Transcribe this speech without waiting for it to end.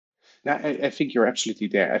Now, I think you're absolutely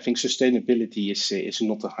there. I think sustainability is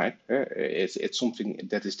not a hype. It's something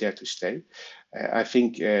that is there to stay. I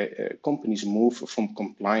think companies move from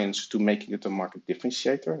compliance to making it a market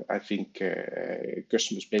differentiator. I think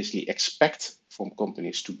customers basically expect from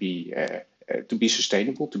companies to be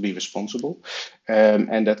sustainable, to be responsible,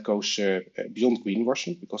 and that goes beyond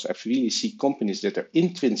greenwashing because I really see companies that are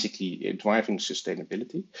intrinsically driving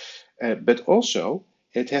sustainability, but also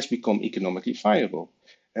it has become economically viable.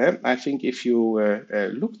 I think if you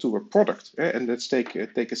look to a product, and let's take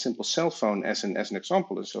a simple cell phone as an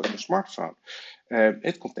example, so a smartphone,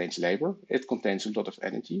 it contains labor, it contains a lot of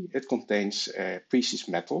energy, it contains precious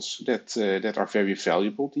metals that are very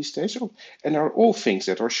valuable these days, and are all things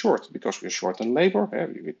that are short because we're short on labor.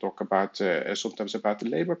 We talk about sometimes about the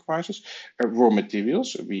labor crisis. Raw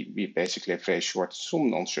materials, we basically have very short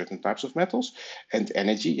some on certain types of metals, and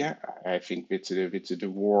energy. Yeah, I think with the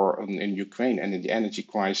war in Ukraine and in the energy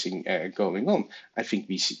crisis going on, I think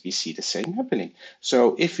we see the same happening.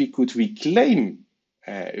 So if we could reclaim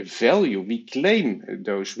value, reclaim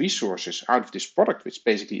those resources out of this product, which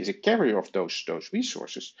basically is a carrier of those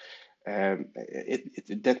resources,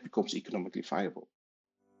 that becomes economically viable.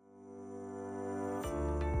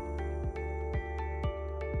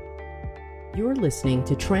 You're listening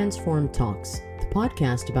to Transform Talks, the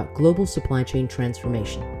podcast about global supply chain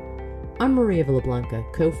transformation. I'm Maria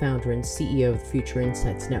Villablanca, co-founder and CEO of the Future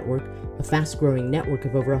Insights Network, a fast-growing network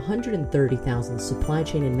of over 130,000 supply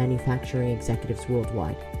chain and manufacturing executives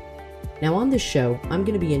worldwide. Now on this show, I'm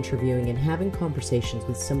going to be interviewing and having conversations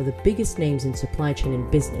with some of the biggest names in supply chain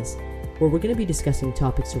and business, where we're going to be discussing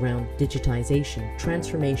topics around digitization,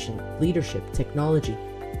 transformation, leadership, technology,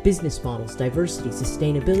 business models, diversity,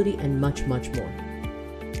 sustainability, and much, much more.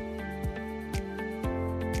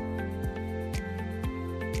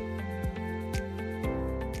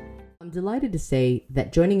 I'm delighted to say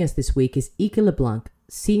that joining us this week is Ike LeBlanc,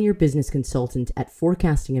 Senior Business Consultant at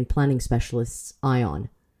Forecasting and Planning Specialists, ION.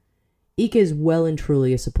 Ike is well and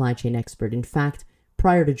truly a supply chain expert. In fact,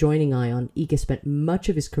 prior to joining ION, Ike spent much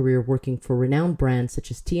of his career working for renowned brands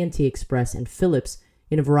such as TNT Express and Philips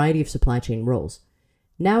in a variety of supply chain roles.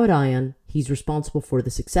 Now at ION, he's responsible for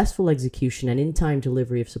the successful execution and in-time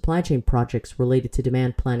delivery of supply chain projects related to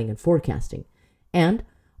demand planning and forecasting. And,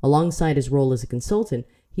 alongside his role as a consultant,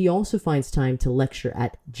 he also finds time to lecture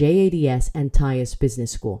at JADS and TIAS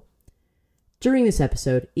Business School. During this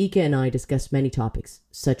episode, Ike and I discuss many topics,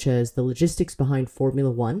 such as the logistics behind Formula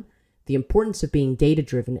One, the importance of being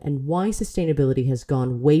data-driven, and why sustainability has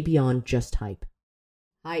gone way beyond just hype.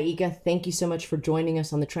 Hi, Ike. Thank you so much for joining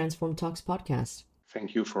us on the Transform Talks podcast.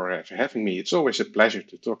 Thank you for having me. It's always a pleasure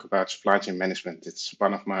to talk about supply chain management. It's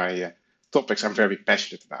one of my topics I'm very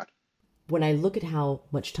passionate about. When I look at how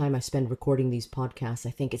much time I spend recording these podcasts,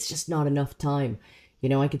 I think it's just not enough time. You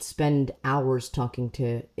know, I could spend hours talking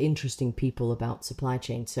to interesting people about supply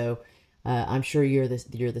chain. So I'm sure you're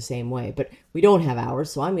the same way. But we don't have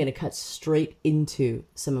hours, so I'm going to cut straight into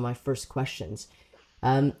some of my first questions.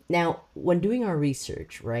 Now, when doing our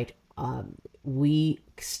research, right, we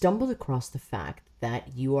stumbled across the fact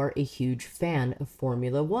that you are a huge fan of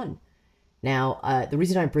Formula One. Now, the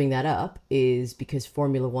reason I bring that up is because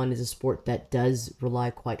Formula One is a sport that does rely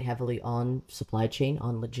quite heavily on supply chain,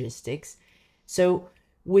 on logistics. So,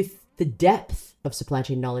 with the depth of supply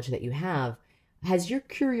chain knowledge that you have, has your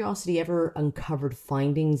curiosity ever uncovered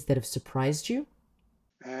findings that have surprised you?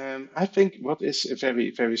 I think what is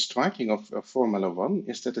very, very striking of Formula One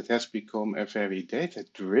is that it has become a very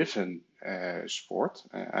data-driven sport.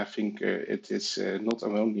 I think it is not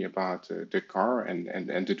only about the car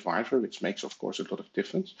and the driver, which makes, of course, a lot of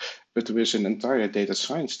difference, but there is an entire data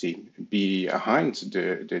science team behind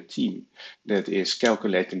the team that is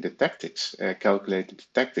calculating the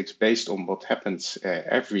tactics based on what happens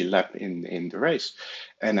every lap in the race.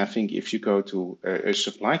 And I think if you go to a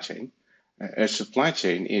supply chain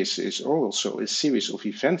is also a series of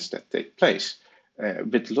events that take place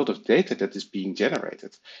with a lot of data that is being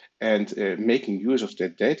generated. And making use of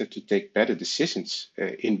that data to take better decisions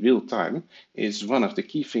in real time is one of the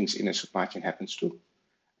key things in a supply chain happens too.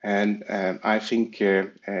 And I think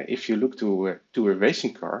if you look to a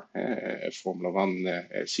racing car, a Formula One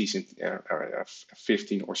season,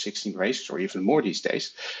 15 or 16 races, or even more these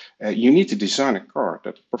days, you need to design a car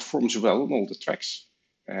that performs well on all the tracks,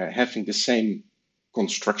 having the same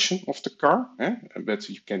construction of the car, but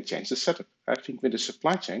you can change the setup. I think with the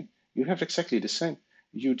supply chain, you have exactly the same.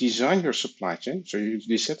 You design your supply chain, so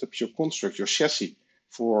you set up your construct, your chassis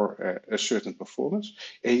for a certain performance,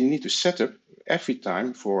 and you need to set up every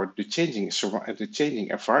time for the changing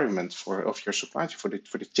environment of your supply chain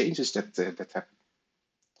for the changes that happen.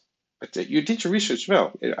 But you did your research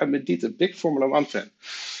well. I'm indeed a big Formula One fan.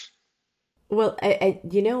 Well,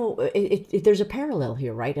 there's a parallel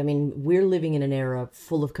here, right? I mean, we're living in an era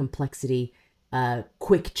full of complexity,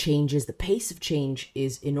 quick changes. The pace of change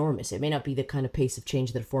is enormous. It may not be the kind of pace of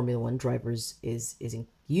change that a Formula One driver is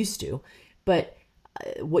used to, but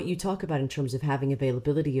what you talk about in terms of having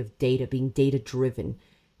availability of data, being data driven,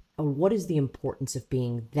 what is the importance of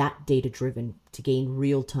being that data driven to gain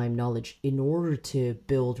real time knowledge in order to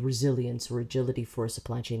build resilience or agility for a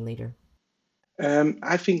supply chain leader?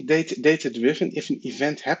 I think data driven, if an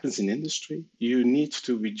event happens in industry, you need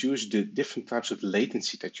to reduce the different types of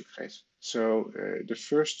latency that you face. So the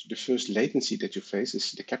first latency that you face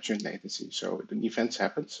is the capturing latency. So an event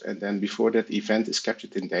happens, and then before that event is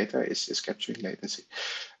captured in data is capturing latency.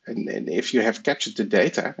 And if you have captured the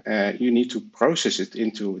data, you need to process it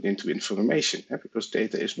into information, because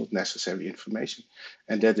data is not necessarily information.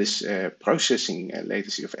 And that is processing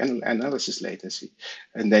latency of analysis latency.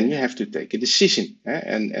 And then you have to take a decision.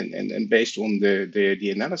 And based on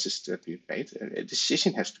the analysis that we've made, a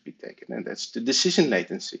decision has to be taken. And that's the decision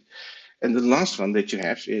latency. And the last one that you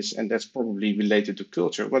have is, and that's probably related to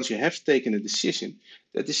culture, once you have taken a decision,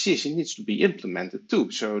 the decision needs to be implemented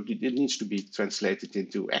too. So it needs to be translated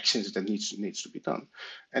into actions that needs to be done.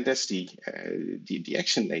 And that's the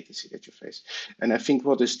action latency that you face. And I think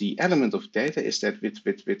what is the element of data is that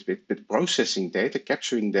with processing data,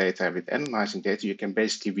 capturing data, with analyzing data, you can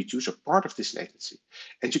basically reduce a part of this latency.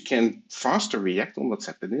 And you can faster react on what's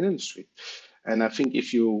happening in industry. And I think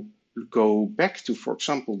if you go back to, for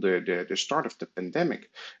example, the start of the pandemic,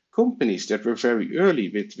 companies that were very early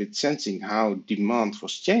with sensing how demand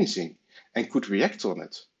was changing and could react on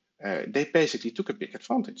it, they basically took a big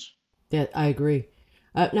advantage. Yeah, I agree.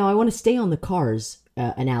 Now, I want to stay on the cars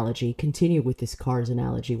analogy, continue with this cars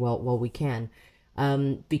analogy while we can,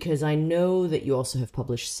 because I know that you also have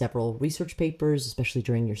published several research papers, especially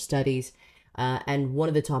during your studies. And one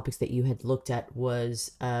of the topics that you had looked at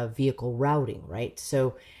was vehicle routing, right?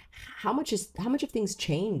 So, how much have things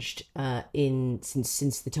changed in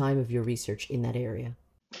since the time of your research in that area?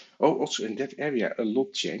 Oh, also in that area, a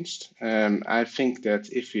lot changed. I think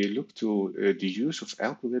that if we look to the use of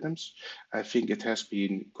algorithms, I think it has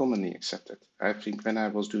been commonly accepted. I think when I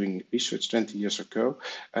was doing research 20 years ago,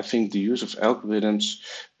 I think the use of algorithms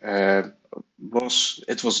uh,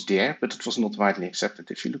 was there, but it was not widely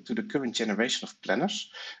accepted. If you look to the current generation of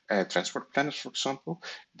planners, transport planners, for example,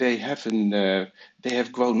 they have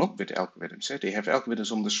grown up with algorithms. They have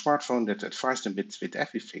algorithms on the smartphone that advise them with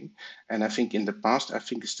everything. And I think in the past, I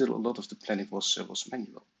think still a lot of the planning was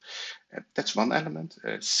manual. That's one element.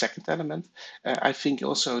 Second element, I think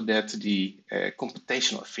also that the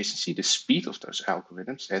computational efficiency, the speed of those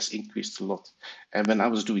algorithms has increased a lot. And when I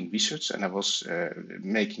was doing research and I was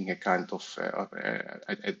making a kind of,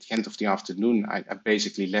 at the end of the afternoon, I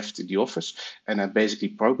basically left the office and I basically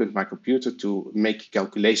programmed my computer to make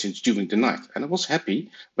calculations during the night. And I was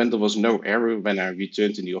happy when there was no error when I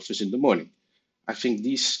returned in the office in the morning. I think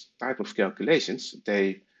these type of calculations,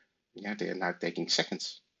 they are now taking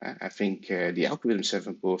seconds. I think the algorithms have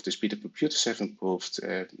improved, the speed of computers have improved.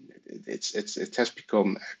 It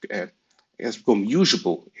uh, has become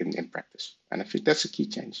usable in practice, and I think that's a key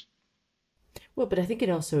change. Well, but I think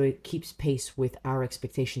it keeps pace with our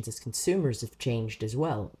expectations as consumers have changed as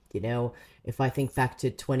well. You know, if I think back to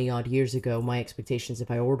 20 odd years ago, my expectations, if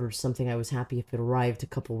I ordered something, I was happy if it arrived a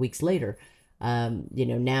couple of weeks later.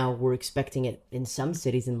 Now we're expecting it in some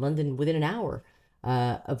cities in London within an hour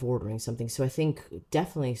of ordering something. So I think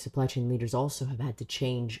definitely supply chain leaders also have had to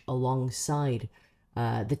change alongside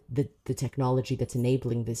the technology that's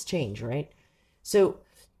enabling this change, right? So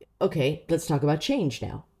okay, let's talk about change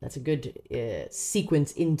now. That's a good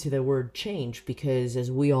sequence into the word change because,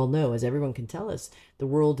 as we all know, as everyone can tell us, the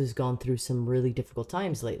world has gone through some really difficult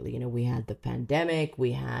times lately. You know, we had the pandemic,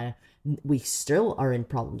 we still are in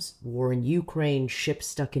problems. War in Ukraine, ships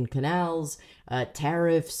stuck in canals,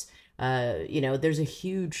 tariffs. There's a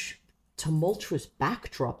huge tumultuous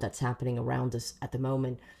backdrop that's happening around us at the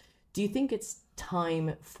moment. Do you think it's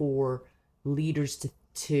time for leaders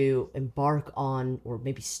to embark on or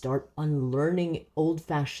maybe start unlearning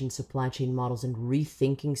old-fashioned supply chain models and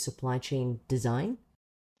rethinking supply chain design?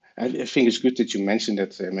 I think it's good that you mentioned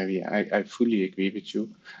that. Maybe I fully agree with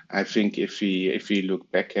you. I think if we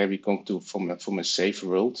look back, we come to from a safe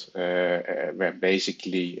world where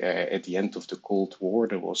basically at the end of the Cold War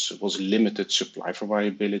there was limited supply for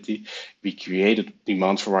variability. We created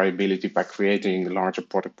demand for variability by creating larger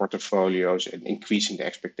product portfolios and increasing the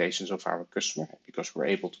expectations of our customer because we're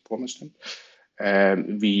able to promise them.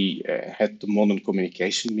 We had the modern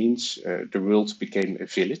communication means. The world became a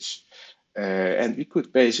village. And we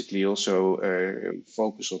could basically also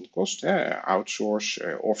focus on cost, outsource,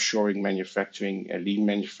 offshoring manufacturing, lean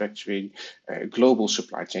manufacturing, global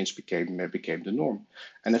supply chains became the norm.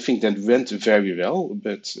 And I think that went very well.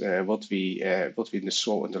 But what we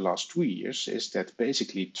saw in the last 2 years is that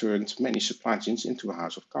basically turned many supply chains into a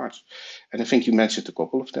house of cards. And I think you mentioned a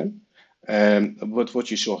couple of them. But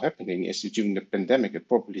what you saw happening is that during the pandemic, it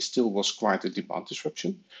probably still was quite a demand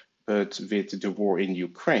disruption. But with the war in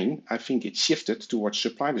Ukraine, I think it shifted towards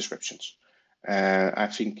supply disruptions. I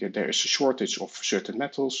think there is a shortage of certain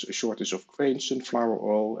metals, a shortage of grain, sunflower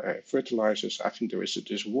oil, fertilizers. I think there's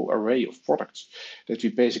a whole array of products that we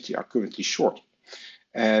basically are currently short.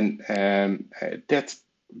 And that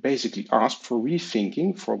basically asked for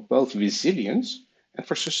rethinking for both resilience and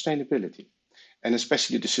for sustainability. And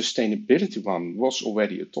especially the sustainability one was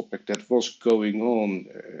already a topic that was going on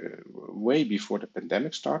way before the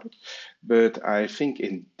pandemic started. But I think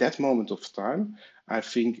in that moment of time, I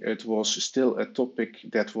think it was still a topic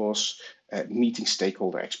that was meeting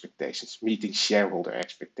stakeholder expectations, meeting shareholder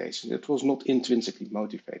expectations. It was not intrinsically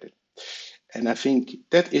motivated. And I think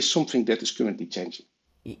that is something that is currently changing.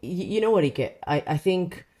 You know what, Ike? I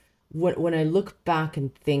think when I look back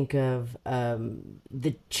and think of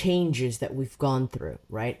the changes that we've gone through,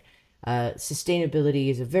 right? Sustainability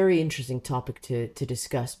is a very interesting topic to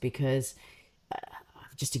discuss because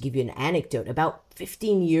just to give you an anecdote, about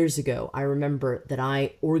 15 years ago, I remember that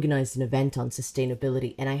I organized an event on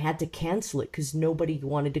sustainability and I had to cancel it because nobody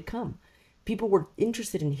wanted to come. People were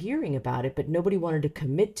interested in hearing about it, but nobody wanted to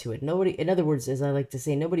commit to it. Nobody, in other words, as I like to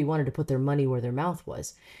say, nobody wanted to put their money where their mouth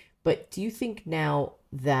was. But do you think now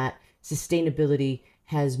that sustainability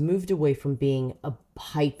has moved away from being a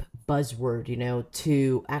hype buzzword,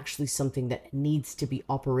 to actually something that needs to be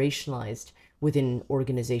operationalized within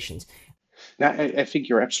organizations? Now, I think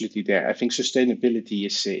you're absolutely there. I think sustainability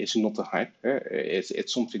is not a hype.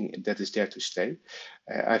 It's something that is there to stay.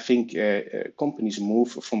 I think companies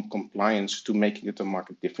move from compliance to making it a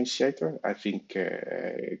market differentiator. I think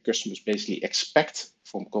customers basically expect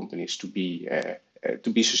from companies to be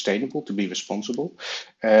sustainable, to be responsible,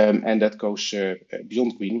 and that goes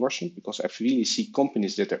beyond greenwashing because I really see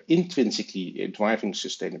companies that are intrinsically driving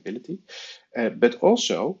sustainability, but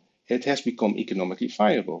also it has become economically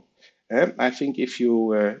viable. I think if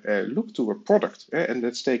you look to a product, and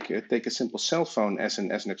let's take a simple cell phone as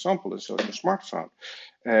an example, so a smartphone,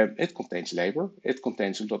 it contains labor, it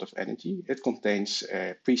contains a lot of energy, it contains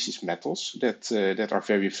precious metals that are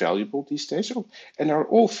very valuable these days, and are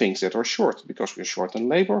all things that are short because we're short on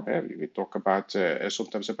labor. We talk about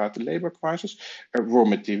sometimes about the labor crisis, raw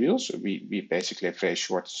materials. We basically have very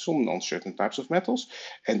short some on certain types of metals,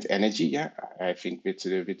 and energy. Yeah, I think with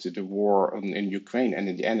the war in Ukraine and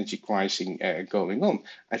in the energy crisis going on,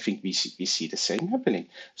 I think we see the same happening.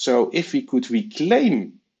 So if we could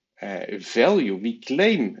reclaim value,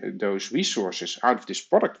 reclaim those resources out of this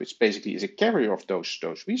product, which basically is a carrier of those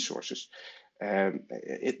resources,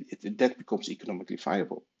 that becomes economically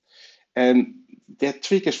viable. And that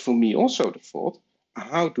triggers for me also the thought,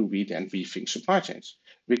 how do we then rethink supply chains?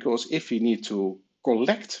 Because if we need to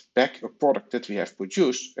collect back a product that we have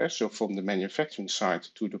produced, so from the manufacturing side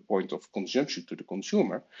to the point of consumption to the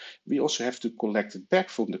consumer, we also have to collect it back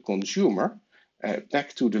from the consumer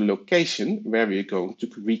back to the location where we are going to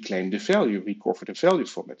reclaim the value, recover the value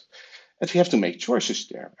from it. And we have to make choices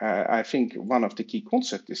there. I think one of the key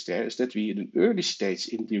concepts is that we, in an early stage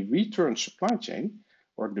in the return supply chain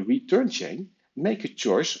or the return chain, make a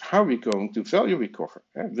choice how we're going to value recover.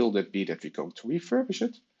 Will that be that we're going to refurbish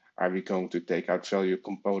it? Are we going to take out value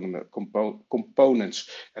components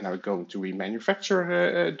and are going to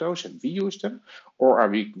remanufacture those and reuse them? Or are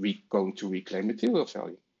we going to reclaim material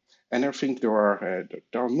value? And I think there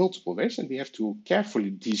are multiple ways, and we have to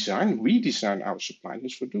carefully redesign our supply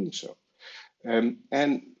chains for doing so.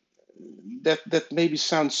 And that maybe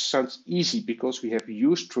sounds easy because we have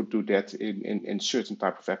used to do that in certain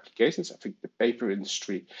type of applications. I think the paper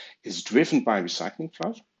industry is driven by recycling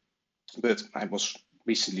flows, but I was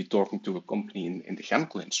recently talking to a company in the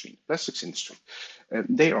chemical industry, plastics industry.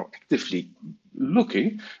 They are actively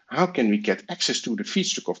looking how can we get access to the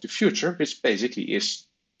feedstock of the future, which basically is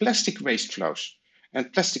plastic waste flows.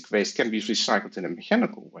 And plastic waste can be recycled in a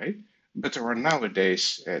mechanical way, but there are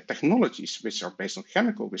nowadays technologies which are based on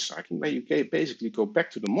chemical recycling, where you basically go back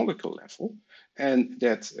to the molecule level, and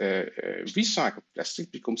that recycled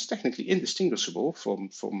plastic becomes technically indistinguishable from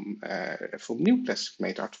new plastic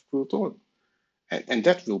made out of crude oil. And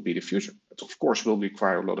that will be the future. It, of course, will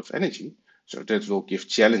require a lot of energy. So that will give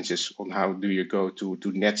challenges on how do you go to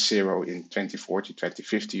net zero in 2040,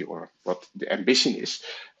 2050, or what the ambition is.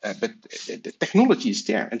 But the technology is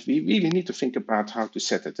there, and we really need to think about how to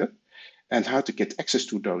set it up and how to get access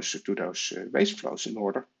to those waste flows in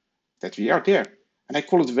order that we are there. And I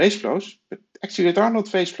call it waste flows, but actually it are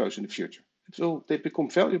not waste flows in the future. They become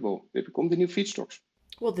valuable. They become the new feedstocks.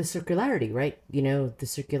 Well, the circularity, right? You know, the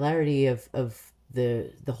circularity of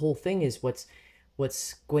the whole thing is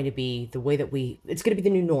what's going to be the way that it's going to be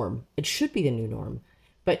the new norm. It should be the new norm.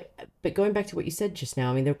 But going back to what you said just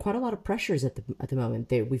now, I mean, there are quite a lot of pressures at the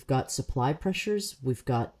moment. We've got supply pressures, we've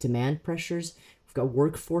got demand pressures, we've got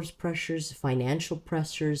workforce pressures, financial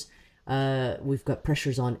pressures, we've got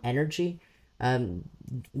pressures on energy,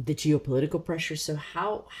 the geopolitical pressures. So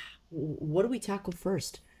what do we tackle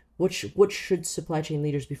first? What should supply chain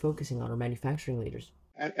leaders be focusing on, or manufacturing leaders?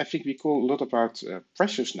 I think we call a lot about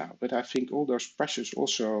pressures now, but I think all those pressures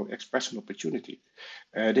also express an opportunity.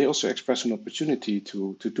 They also express an opportunity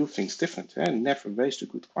to do things different and never waste a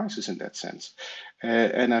good crisis in that sense.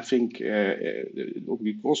 And I think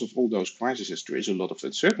because of all those crises, there is a lot of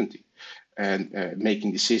uncertainty. And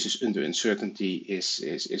making decisions under uncertainty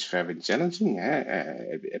is very challenging.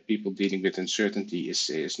 People dealing with uncertainty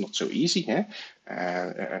is not so easy.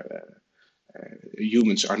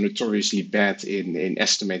 Humans are notoriously bad in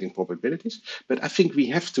estimating probabilities, but I think we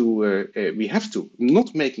have to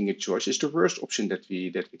not making a choice is the worst option that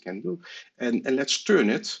we can do, and let's turn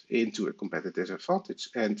it into a competitive advantage,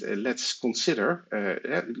 and let's consider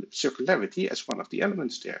circularity as one of the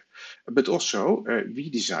elements there, but also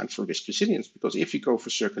redesign for risk resilience, because if you go for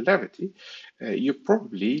circularity, you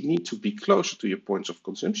probably need to be closer to your points of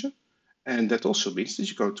consumption. And that also means that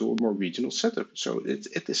you go to a more regional setup. So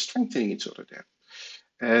it is strengthening each other there.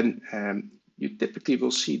 And you typically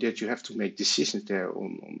will see that you have to make decisions there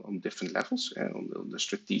on different levels, on the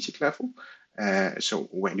strategic level. So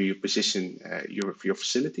when do you position your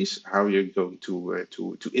facilities? How are you going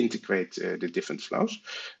to integrate the different flows?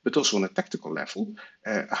 But also on a tactical level,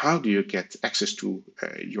 how do you get access to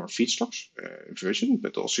your feedstocks version,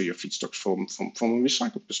 but also your feedstocks from a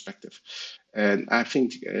recycled perspective? And I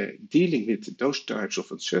think dealing with those types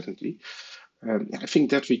of uncertainty, I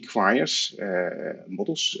think that requires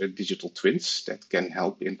models, digital twins that can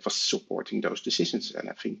help in supporting those decisions. And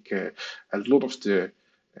I think a lot of the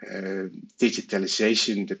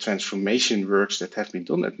digitalization, the transformation works that have been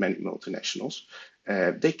done at many multinationals,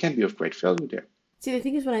 they can be of great value there. See, the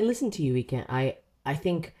thing is, when I listen to you, Ike, I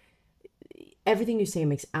think everything you say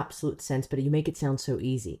makes absolute sense, but you make it sound so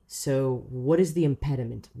easy. So, what is the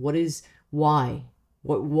impediment? Why?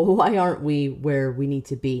 Why aren't we where we need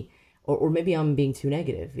to be? Or maybe I'm being too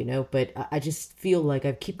negative, you know, but I just feel like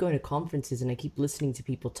I keep going to conferences and I keep listening to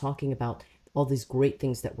people talking about all these great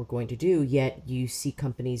things that we're going to do, yet you see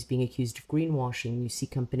companies being accused of greenwashing. You see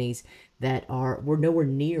companies that we're nowhere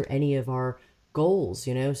near any of our goals,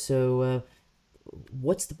 you know, so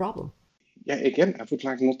what's the problem? Yeah, again, I would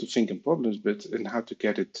like not to think in problems, but in how to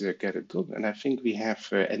get it done. And I think we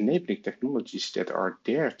have enabling technologies that are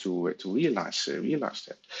there to realize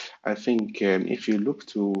that. I think if you look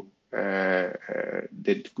to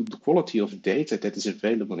the quality of data that is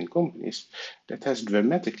available in companies, that has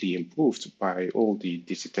dramatically improved by all the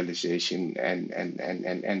digitalization and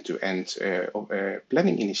end-to-end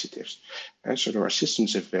planning initiatives. So there are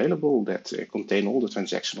systems available that contain all the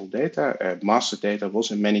transactional data. Master data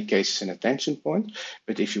was in many cases an attention point,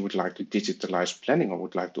 but if you would like to digitalize planning or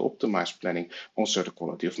would like to optimize planning, also the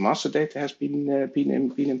quality of master data has been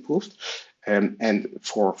improved. And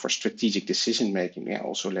for strategic decision making, yeah,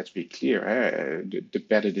 also let's be clear, the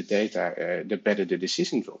better the data, the better the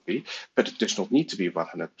decision will be, but it does not need to be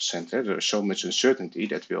 100%. There is so much uncertainty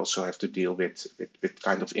that we also have to deal with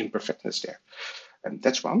kind of imperfectness there. And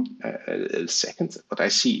that's one. Second, what I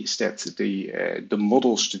see is that the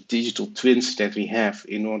models, the digital twins that we have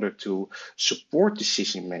in order to support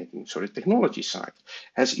decision making, so the technology side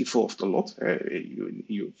has evolved a lot.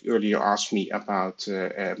 You earlier asked me about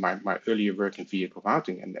my earlier work in vehicle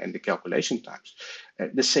routing and the calculation times.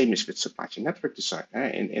 The same is with supply chain network design.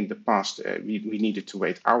 In the past, we needed to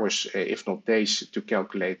wait hours, if not days, to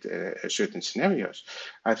calculate certain scenarios.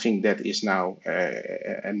 I think that is now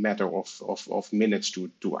a matter of minutes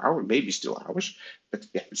to hours, maybe still hours, but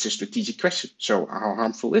yeah, it's a strategic question. So how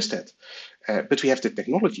harmful is that? But we have the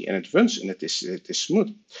technology and it runs and it is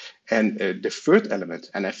smooth. And the third element,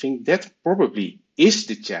 and I think that probably is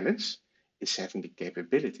the challenge, is having the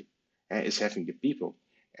capability, is having the people.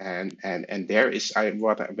 And there is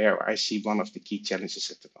where I see one of the key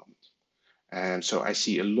challenges at the moment. And so I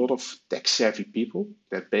see a lot of tech savvy people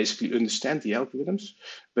that basically understand the algorithms.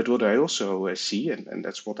 But what I also see, and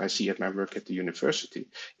that's what I see at my work at the university,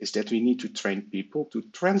 is that we need to train people to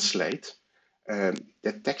translate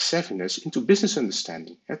that tech savviness into business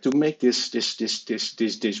understanding, to make this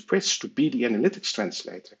bridge to be the analytics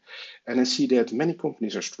translator. And I see that many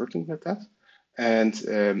companies are struggling with that. And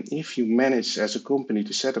if you manage as a company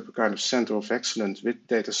to set up a kind of center of excellence with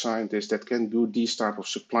data scientists that can do these type of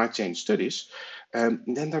supply chain studies,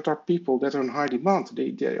 then there are people that are in high demand.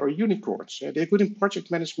 They are unicorns. They're good in project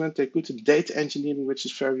management. They're good in data engineering, which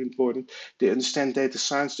is very important. They understand data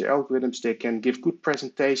science, the algorithms. They can give good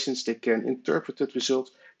presentations. They can interpret the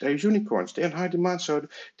results. They're unicorns. They're in high demand, so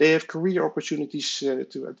they have career opportunities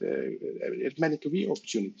many career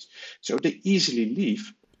opportunities. So they easily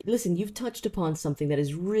leave. Listen, you've touched upon something that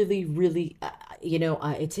is really, really,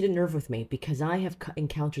 it's hit a nerve with me because I have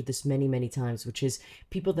encountered this many, many times, which is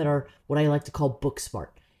people that are what I like to call book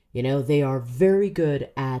smart. They are very good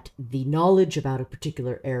at the knowledge about a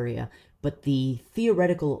particular area, but the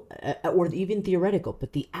theoretical, or even theoretical,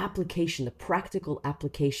 but the application, the practical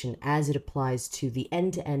application as it applies to the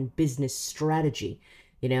end-to-end business strategy,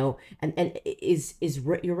 and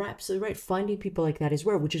you're absolutely right. Finding people like that is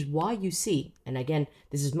rare, which is why you see, and again,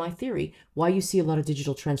 this is my theory, why you see a lot of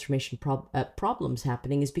digital transformation problems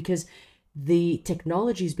happening is because the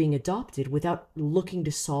technology is being adopted without looking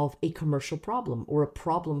to solve a commercial problem or a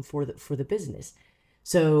problem for the business.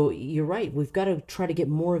 So you're right. We've got to try to get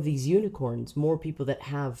more of these unicorns, more people that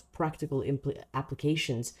have practical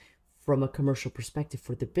applications from a commercial perspective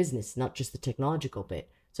for the business, not just the technological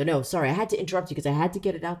bit. So no, sorry, I had to interrupt you because I had to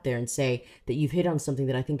get it out there and say that you've hit on something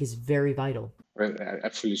that I think is very vital. Well, I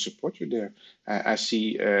fully support you there. I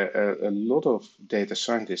see a lot of data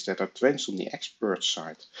scientists that are trained on the expert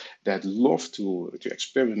side that love to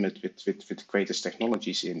experiment with the greatest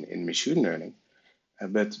technologies in machine learning.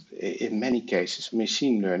 But in many cases,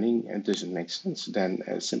 machine learning doesn't make sense. Then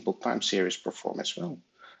a simple time series perform as well.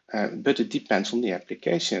 But it depends on the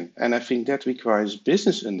application. And I think that requires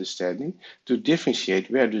business understanding to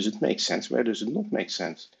differentiate where does it make sense, where does it not make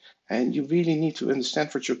sense. And you really need to understand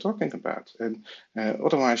what you're talking about. And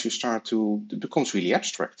otherwise, you start it becomes really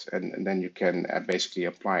abstract. And then you can basically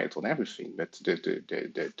apply it on everything. But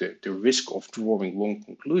the risk of drawing wrong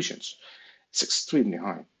conclusions is extremely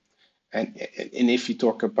high. And if you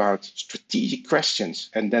talk about strategic questions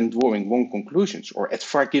and then drawing wrong conclusions or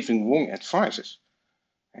giving wrong advices,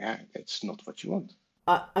 yeah, that's not what you want.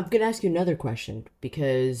 I'm going to ask you another question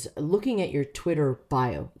because looking at your Twitter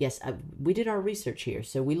bio, yes, we did our research here.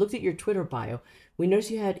 So we looked at your Twitter bio. We noticed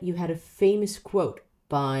you had a famous quote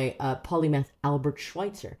by polymath Albert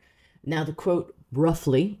Schweitzer. Now the quote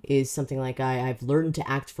roughly is something like I've learned to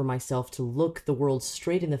act for myself, to look the world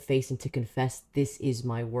straight in the face and to confess this is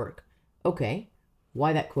my work. Okay,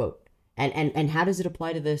 why that quote? And how does it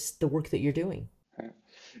apply to the work that you're doing?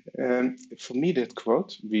 For me, that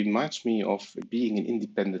quote reminds me of being an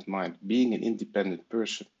independent mind, being an independent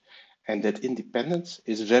person. And that independence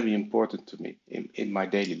is very important to me in my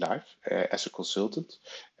daily life as a consultant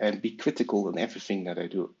and be critical in everything that I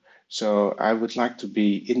do. So I would like to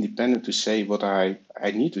be independent to say what I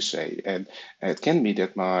need to say. And it can be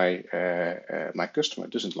that my customer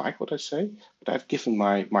doesn't like what I say, but I've given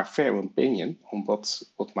my fair opinion on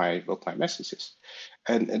what my message is.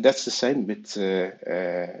 And that's the same with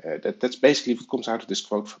that's basically what comes out of this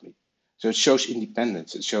quote for me. So it shows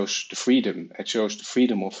independence, it shows the freedom, it shows the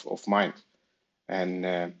freedom of mind, and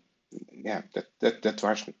yeah, that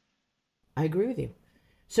drives me. I agree with you.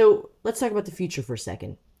 So let's talk about the future for a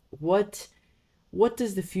second. What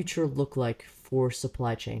does the future look like for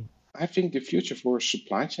supply chain? I think the future for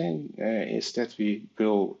supply chain is that we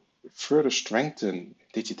will further strengthen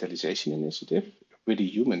digitalization initiative with a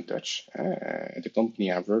human touch. The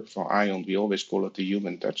company I work for, Ion, we always call it the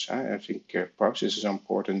human touch. I think processes are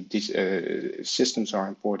important, systems are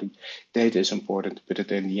important, data is important, but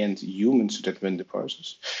in the end, humans that run the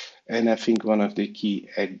process. And I think one of the key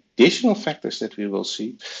additional factors that we will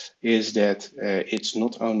see is that it's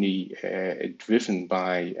not only driven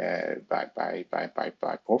by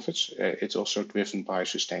profits, it's also driven by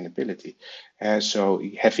sustainability. So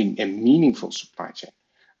having a meaningful supply chain.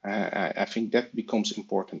 I think that becomes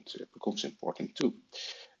important too.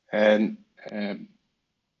 And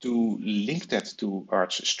to link that to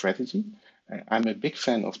Art's strategy, I'm a big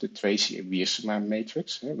fan of the Tracy Wiersma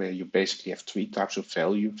matrix, where you basically have three types of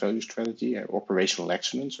value strategy: operational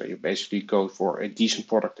excellence, where you basically go for a decent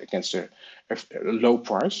product against a low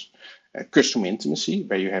price; customer intimacy,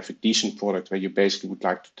 where you have a decent product where you basically would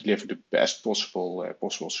like to deliver the best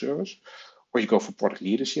possible service; Or you go for product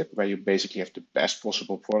leadership, where you basically have the best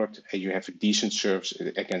possible product and you have a decent service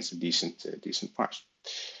against a decent price.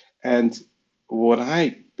 And what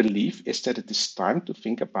I believe is that it is time to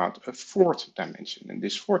think about a fourth dimension. And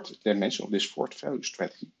this fourth dimension, or this fourth value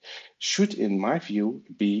strategy, should, in my view,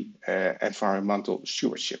 be environmental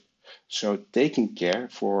stewardship. So taking care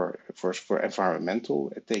for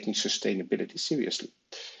environmental, taking sustainability seriously.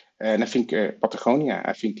 And I think Patagonia,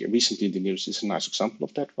 I think recently in the news is a nice example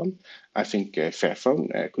of that one. I think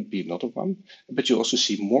Fairphone could be another one. But you also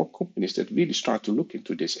see more companies that really start to look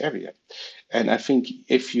into this area. And I think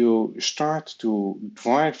if you start to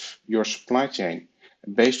drive your supply chain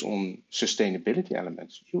based on sustainability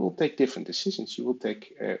elements, you will take different decisions. You will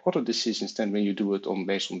take other decisions than when you do it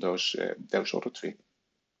based on those other three.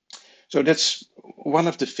 So that's one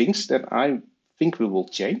of the things that I think we will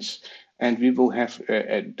change, and we will have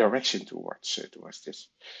a direction towards this.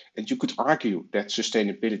 And you could argue that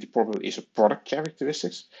sustainability probably is a product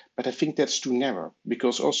characteristics, but I think that's too narrow,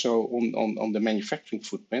 because also on the manufacturing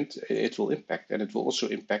footprint, it will impact, and it will also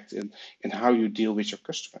impact in how you deal with your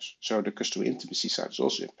customers. So the customer intimacy side is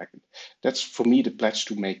also impacted. That's for me the pledge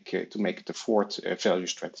to make it the fourth value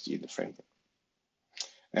strategy in the framework.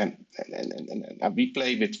 And we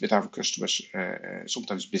play with our customers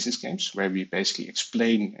sometimes business games where we basically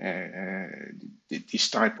explain these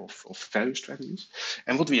type of value strategies.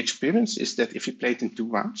 And what we experience is that if you play it in two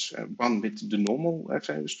rounds, one with the normal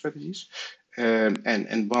value strategies and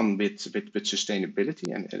one with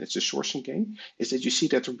sustainability, and it's a sourcing game, is that you see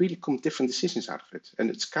that there really come different decisions out of it. And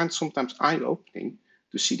it's kind of sometimes eye-opening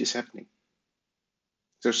to see this happening.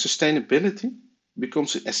 So sustainability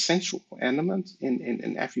becomes an essential element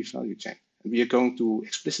in every value chain. And we are going to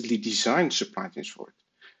explicitly design supply chains for it,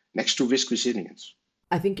 next to risk resilience.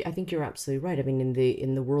 I think you're absolutely right. I mean,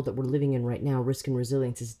 in the world that we're living in right now, risk and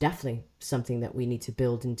resilience is definitely something that we need to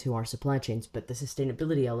build into our supply chains. But the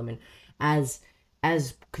sustainability element, as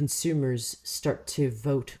consumers start to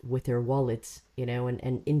vote with their wallets,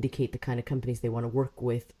 and indicate the kind of companies they want to work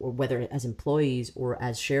with, or whether as employees or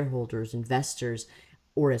as shareholders, investors,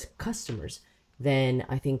 or as customers, then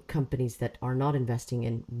I think companies that are not investing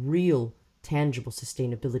in real, tangible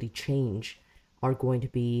sustainability change are going to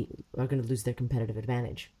lose their competitive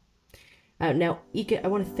advantage. Now, Ike, I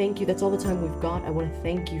want to thank you. That's all the time we've got. I want to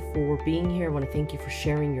thank you for being here. I want to thank you for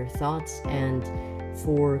sharing your thoughts and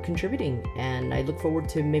for contributing. And I look forward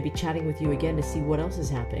to maybe chatting with you again to see what else is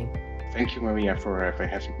happening. Thank you, Maria, for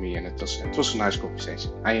having me. And it was a nice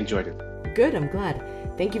conversation. I enjoyed it. Good. I'm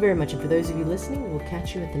glad. Thank you very much. And for those of you listening, we'll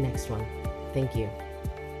catch you at the next one. Thank you.